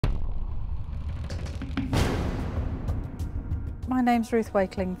My name's Ruth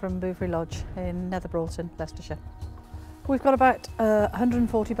Wakeling from Bouverie Lodge in Nether Broughton, Leicestershire. We've got about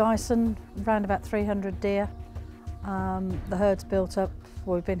 140 bison, around about 300 deer. The herd's built up.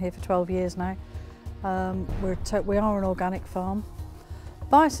 We've been here for 12 years now. We are an organic farm.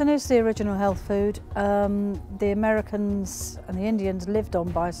 Bison is the original health food. The Americans and the Indians lived on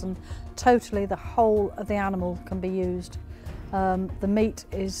bison. Totally, the whole of the animal can be used. The meat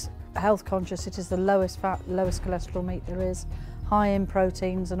is health conscious. It is the lowest fat, lowest cholesterol meat there is, high in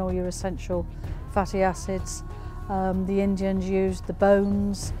proteins and all your essential fatty acids. The Indians used the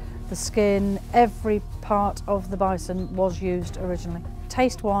bones, the skin, every part of the bison was used originally.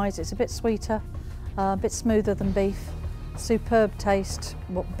 Taste-wise, it's a bit sweeter, a bit smoother than beef. Superb taste,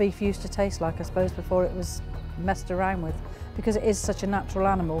 what beef used to taste like, I suppose, before it was messed around with, because it is such a natural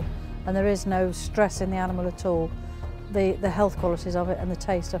animal and there is no stress in the animal at all. The health qualities of it and the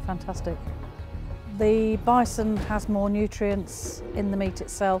taste are fantastic. The bison has more nutrients in the meat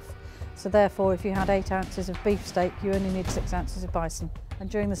itself, so therefore if you had 8 ounces of beef steak, you only need 6 ounces of bison. And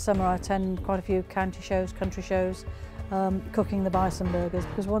during the summer I attend quite a few county shows, country shows, cooking the bison burgers,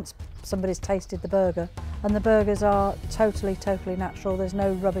 because once somebody's tasted the burger, and the burgers are totally natural, there's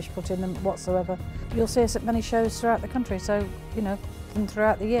no rubbish put in them whatsoever. You'll see us at many shows throughout the country, so, you know, and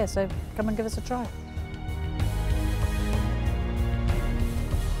throughout the year, so come and give us a try.